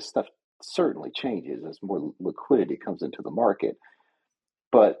bet. Now, this stuff certainly changes as more liquidity comes into the market,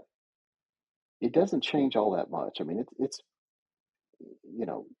 but it doesn't change all that much. I mean, it's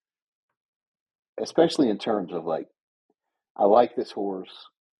especially in terms of like, I like this horse.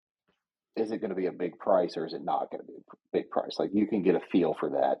 Is it going to be a big price or is it not going to be a big price? Like you can get a feel for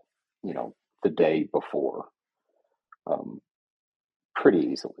that, the day before, pretty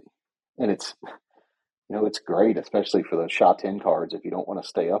easily. And it's great, especially for those shot 10 cards. If you don't want to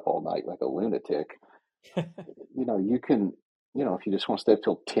stay up all night like a lunatic, you can, if you just want to stay up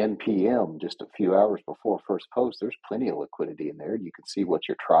till 10 p.m., just a few hours before first post, there's plenty of liquidity in there. You can see what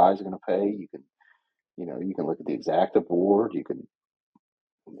your tries are going to pay. You can, you can look at the exacta board. You can,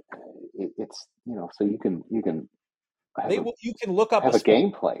 so you can you can look up have a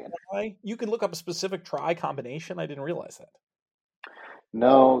game plan. You can look up a specific try combination. I didn't realize that.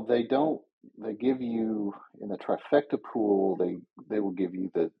 No, they don't. They give you in the trifecta pool. They will give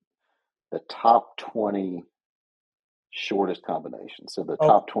you the top 20 shortest combinations. So the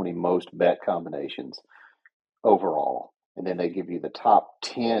top 20 most bet combinations overall, and then they give you the top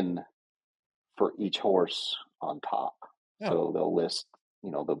 10 for each horse on top. So they'll list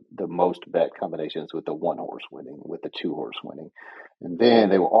the most bet combinations with the 1 horse winning, with the 2 horse winning, and then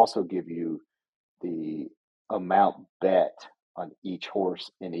they will also give you the amount bet on each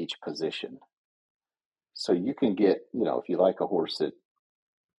horse in each position. So you can get, if you like a horse that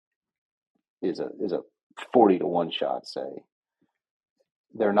is a 40-1 shot, say,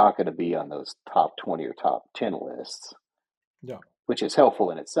 they're not going to be on those top 20 or top 10 lists. Yeah. Which is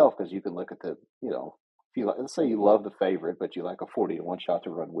helpful in itself because you can look at the, if you let's say you love the favorite, but you like a 40-1 shot to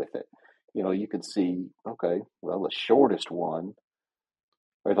run with it. You can see, okay, well, the shortest one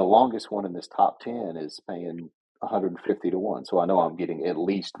or the longest one in this top 10 is paying 150-1. So I know I'm getting at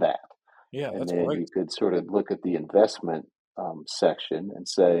least that. Yeah, and that's then great. You could sort of look at the investment section and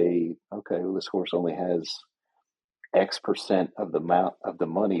say, okay, well, this horse only has X% of the amount of the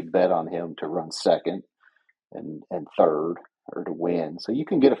money bet on him to run second and third or to win. So you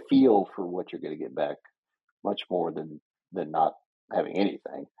can get a feel for what you're going to get back much more than not having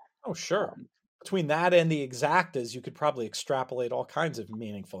anything. Oh, sure. Between that and the exactas, you could probably extrapolate all kinds of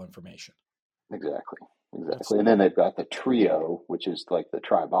meaningful information. Exactly. And then they've got the trio, which is like the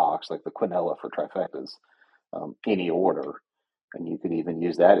try box, like the quinella for trifectas, any order. And you could even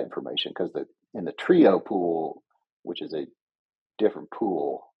use that information because in the trio pool, which is a different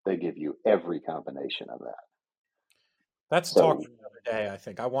pool, they give you every combination of that. That's a talk So, for another day. I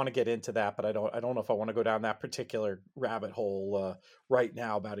think I want to get into that, but I don't know if I want to go down that particular rabbit hole right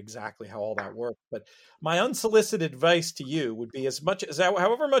now about exactly how all that works. But my unsolicited advice to you would be, as much as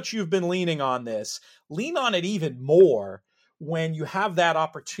however much you've been leaning on this, lean on it even more when you have that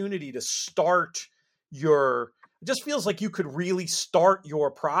opportunity to start your. It just feels like you could really start your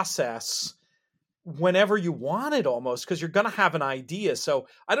process whenever you want it, almost, because you're going to have an idea. So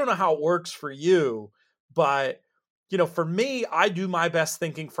I don't know how it works for you, but for me, I do my best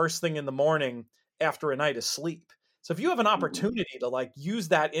thinking first thing in the morning after a night of sleep. So if you have an mhm. opportunity to like use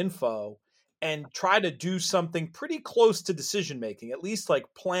that info and try to do something pretty close to decision making, at least like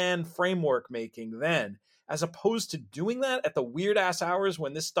plan framework making, then as opposed to doing that at the weird ass hours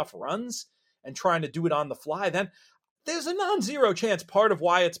when this stuff runs and trying to do it on the fly, then there's a non-zero chance part of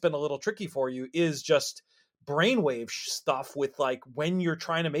why it's been a little tricky for you is just brainwave stuff with like when you're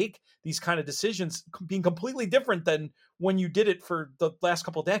trying to make these kind of decisions being completely different than when you did it for the last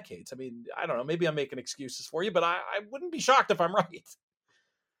couple of decades. I mean, I don't know, maybe I'm making excuses for you, but I wouldn't be shocked if I'm right.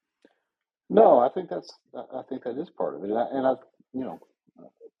 No, I think that is part of it. And I, you know,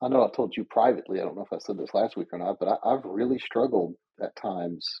 I know I told you privately. I don't know if I said this last week or not, but I've really struggled at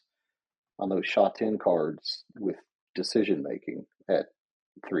times on those shot 10 cards with decision making at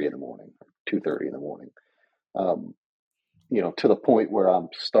 3 in the morning, 2:30 in the morning. Um, to the point where I'm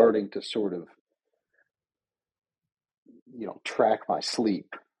starting to sort of, track my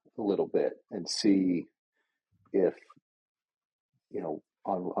sleep a little bit and see if,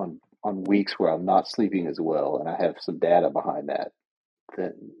 on weeks where I'm not sleeping as well, and I have some data behind that,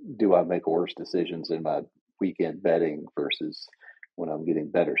 then do I make worse decisions in my weekend betting versus when I'm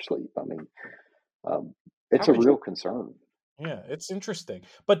getting better sleep? I mean, um, How it's a could you? real concern. Yeah, it's interesting.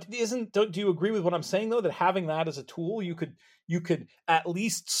 But do you agree with what I'm saying though, that having that as a tool, you could at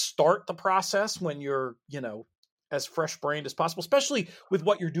least start the process when you're, as fresh brained as possible, especially with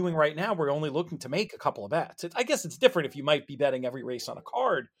what you're doing right now. We're only looking to make a couple of bets. I guess it's different if you might be betting every race on a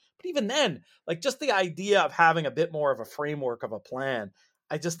card, but even then, like just the idea of having a bit more of a framework of a plan,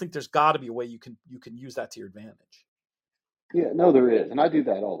 I just think there's got to be a way you can use that to your advantage. Yeah, no, there is, and I do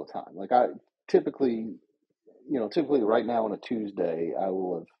that all the time. Like typically, typically right now on a Tuesday,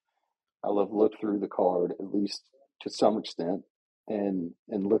 I'll have looked through the card at least to some extent, and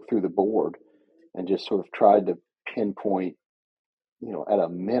looked through the board and just sort of tried to pinpoint, at a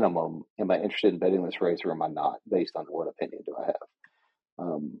minimum, am I interested in betting this race or am I not, based on what opinion do I have?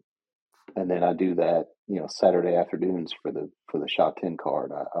 Um, and then I do that, Saturday afternoons for the shot 10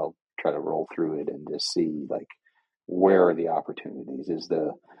 card. I'll try to roll through it and just see like where are the opportunities. Is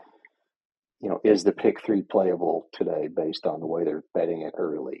the pick three playable today based on the way they're betting it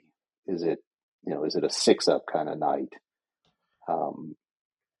early? Is it is it a 6-up kind of night? Um,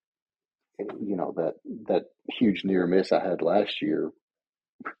 that huge near miss I had last year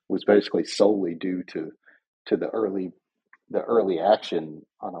was basically solely due to the early action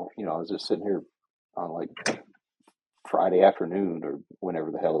on I was just sitting here on like Friday afternoon or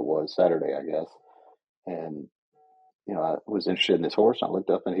whenever the hell it was, Saturday, I guess. And, I was interested in this horse. And I looked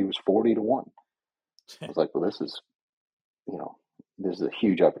up and he was 40 to 1. I was like, well, you know, this is a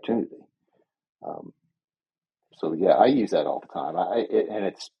huge opportunity. Um, so yeah, I use that all the time. And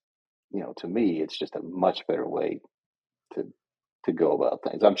it's, to me, it's just a much better way to, to go about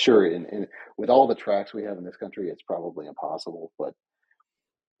things. I'm sure with all the tracks we have in this country, it's probably impossible, but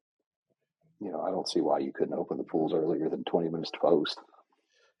I don't see why you couldn't open the pools earlier than 20 minutes to post.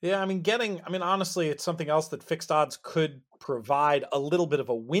 Yeah, honestly, it's something else that fixed odds could provide a little bit of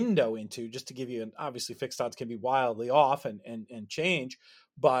a window into, just to give you an obviously fixed odds can be wildly off and change,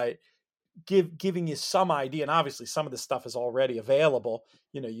 but giving you some idea, and obviously some of this stuff is already available.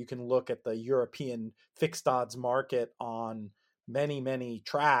 You can look at the European fixed odds market on many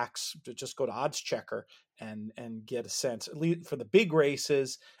tracks. Just go to Odds Checker and get a sense, at least for the big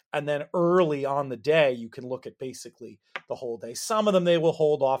races. And then early on the day, you can look at basically the whole day. Some of them they will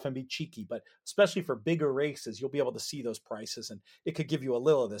hold off and be cheeky, but especially for bigger races, you'll be able to see those prices, and it could give you a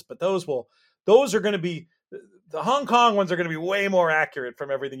little of this. But those are going to be, the Hong Kong ones are going to be way more accurate from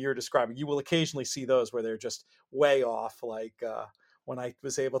everything you're describing. You will occasionally see those where they're just way off. Like when I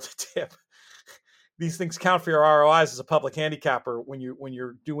was able to tip, these things count for your ROIs as a public handicapper when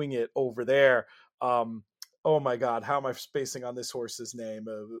you're doing it over there. Oh my God, how am I spacing on this horse's name?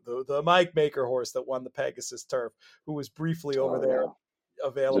 The Mike Maker horse that won the Pegasus Turf, who was briefly over Oh there yeah, is it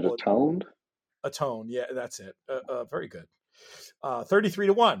available. atoned? Atone, yeah, that's it. Very good.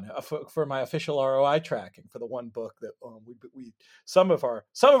 33-1 for my official ROI tracking for the one book that we some of our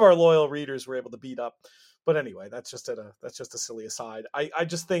loyal readers were able to beat up. But anyway, that's just a silly aside. I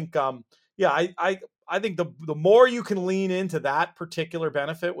just think I think the more you can lean into that particular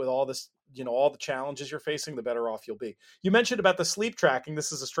benefit with all this, all the challenges you're facing, the better off you'll be. You mentioned about the sleep tracking.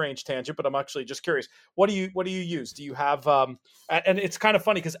 This is a strange tangent, but I'm actually just curious. What do you use? Do you have and it's kind of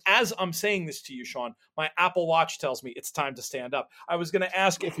funny because as I'm saying this to you, Sean, my Apple Watch tells me it's time to stand up. I was going to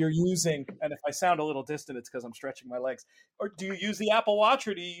ask if you're using, and if I sound a little distant, it's because I'm stretching my legs. Or do you use the Apple Watch,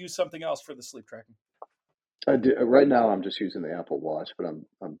 or do you use something else for the sleep tracking? I do. Right now, I'm just using the Apple Watch, but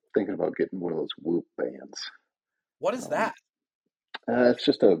I'm thinking about getting one of those Whoop bands. What is that? It's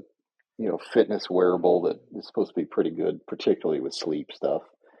just a fitness wearable that is supposed to be pretty good, particularly with sleep stuff.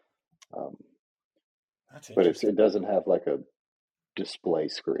 But it doesn't have like a display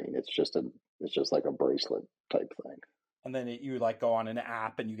screen. It's just like a bracelet type thing. And then you like go on an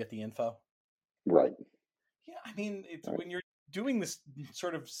app and you get the info. Right. Yeah, I mean, it's right. When you're doing this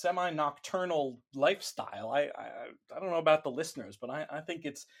sort of semi-nocturnal lifestyle, I don't know about the listeners, but I think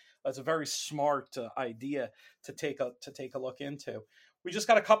it's a very smart idea to take a look into. We just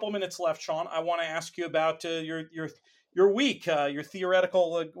got a couple minutes left, Sean. I want to ask you about your week, your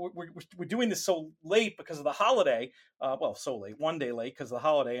theoretical. We're doing this so late because of the holiday. So late, one day late because of the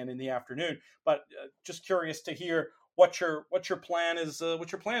holiday, and in the afternoon. But just curious to hear what your plan is going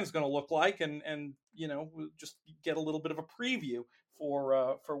to look like, and we'll just get a little bit of a preview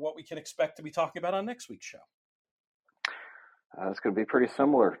for what we can expect to be talking about on next week's show. It's going to be pretty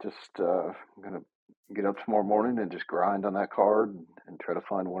similar. Just I'm going to get up tomorrow morning and just grind on that card and try to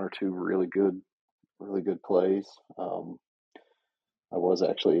find one or two really good plays. I was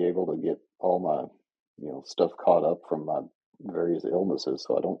actually able to get all my stuff caught up from my various illnesses,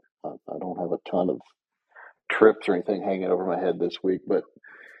 so I don't have a ton of trips or anything hanging over my head this week, but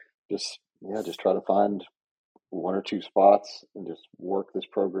just try to find one or two spots and just work this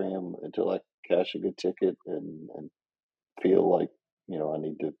program until I cash a good ticket and feel like I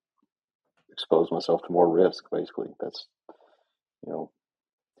need to expose myself to more risk. Basically, that's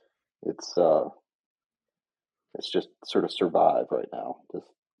it's just sort of survive right now, just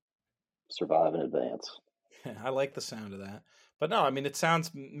survive in advance. I like the sound of that. But no, I mean, it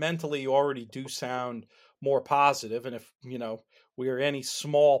sounds mentally, you already do sound more positive. And if, we are any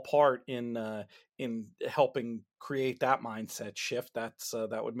small part in helping create that mindset shift, that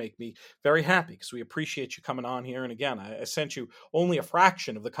would make me very happy, because we appreciate you coming on here. And again, I sent you only a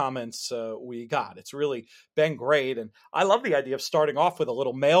fraction of the comments we got. It's really been great. And I love the idea of starting off with a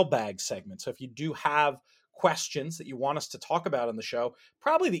little mailbag segment. So if you do have questions that you want us to talk about on the show,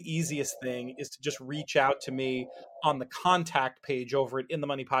 probably the easiest thing is to just reach out to me on the contact page over at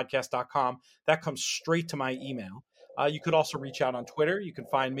inthemoneypodcast.com. That comes straight to my email. You could also reach out on Twitter. You can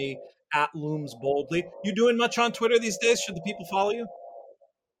find me at Looms Boldly. You doing much on Twitter these days? Should the people follow you?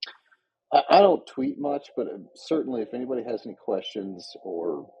 I don't tweet much, but certainly if anybody has any questions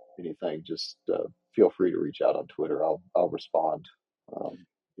or anything, just feel free to reach out on Twitter. I'll respond.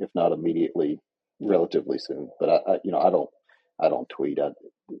 If not immediately, relatively soon. But I don't tweet.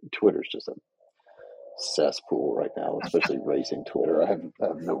 Twitter's just a cesspool right now, especially racing Twitter. I have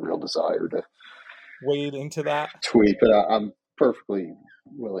no real desire to wade into that tweet, but I'm perfectly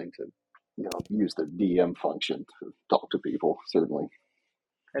willing to use the DM function to talk to people, certainly.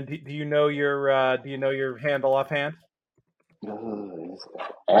 And do you know your handle offhand?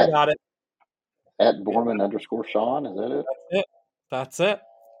 I got it. At Borman_Sean, is that it? That's it.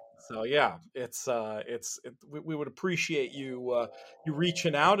 So yeah, we would appreciate you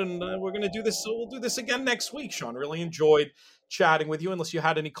reaching out, and we're going to do this. So we'll do this again next week, Sean. Really enjoyed chatting with you. Unless you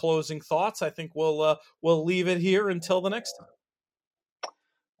had any closing thoughts, I think we'll leave it here until the next time.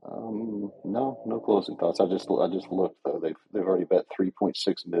 No closing thoughts. I just looked though. They've already bet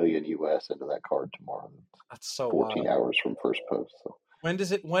 $3.6 million US into that card tomorrow. That's so 14 hours from first post. So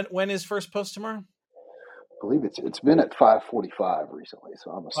when is first post tomorrow? I believe it's been at 5:45 recently, so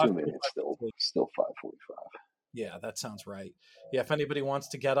I'm assuming it's still 5:45. Yeah, that sounds right. Yeah, if anybody wants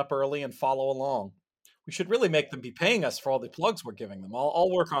to get up early and follow along, we should really make them be paying us for all the plugs we're giving them. I'll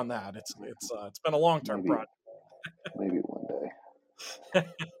work on that. It's been a long-term project. Maybe one day.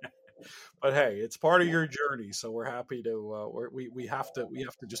 But hey, it's part of your journey, so we're happy to. We have to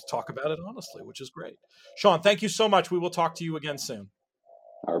just talk about it honestly, which is great. Sean, thank you so much. We will talk to you again soon.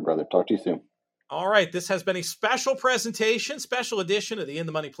 All right, brother. Talk to you soon. All right, this has been a special presentation, special edition of the In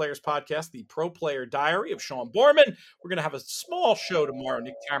the Money Players podcast, the Pro Player Diary of Sean Borman. We're going to have a small show tomorrow,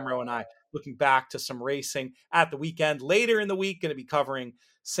 Nick Tamro and I, looking back to some racing at the weekend. Later in the week, going to be covering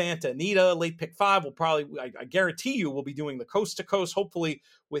Santa Anita, late pick 5. We'll probably, I guarantee you, we'll be doing the coast to coast, hopefully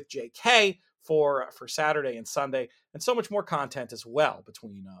with JK for Saturday and Sunday, and so much more content as well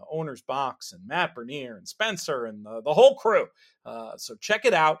between Owner's Box and Matt Bernier and Spencer and the whole crew. So check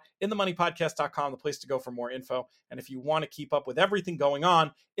it out, inthemoneypodcast.com, the place to go for more info. And if you want to keep up with everything going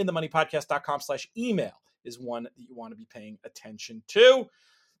on, inthemoneypodcast.com/email is one that you want to be paying attention to.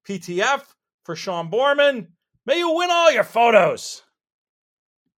 PTF for Sean Borman. May you win all your photos.